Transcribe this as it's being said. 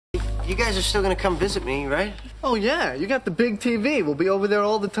you guys are still gonna come visit me, right? Oh, yeah, you got the big TV. We'll be over there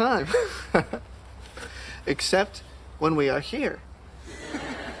all the time. Except when we are here.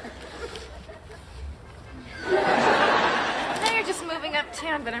 I know you're just moving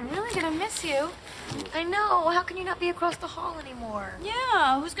uptown, but I'm really gonna miss you. I know. How can you not be across the hall anymore?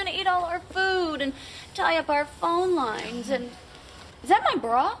 Yeah, who's gonna eat all our food and tie up our phone lines and... Is that my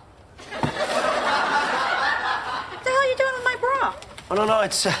bra? What the hell are you doing with my bra? Oh, no,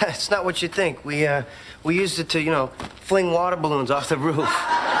 it's not what you think. We used it to, you know, fling water balloons off the roof.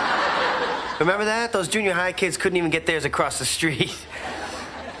 Remember that? Those junior high kids couldn't even get theirs across the street.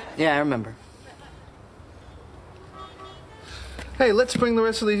 Yeah, I remember. Hey, let's bring the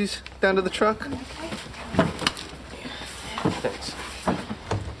rest of these down to the truck. Thanks.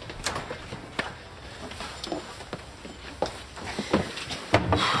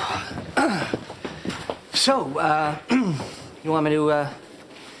 So, you want me to,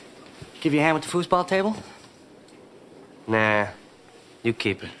 give you a hand with the foosball table? Nah, you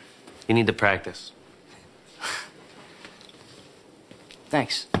keep it. You need to practice.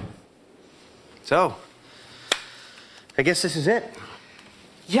 Thanks. So, I guess this is it.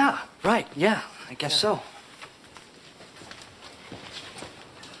 Yeah, right, yeah, I guess so.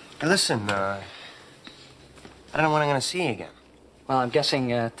 Hey, listen, I don't know when I'm gonna see you again. Well, I'm guessing,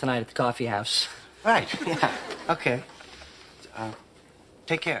 tonight at the coffee house. Right, yeah, okay.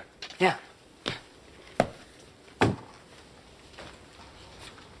 Take care. Yeah.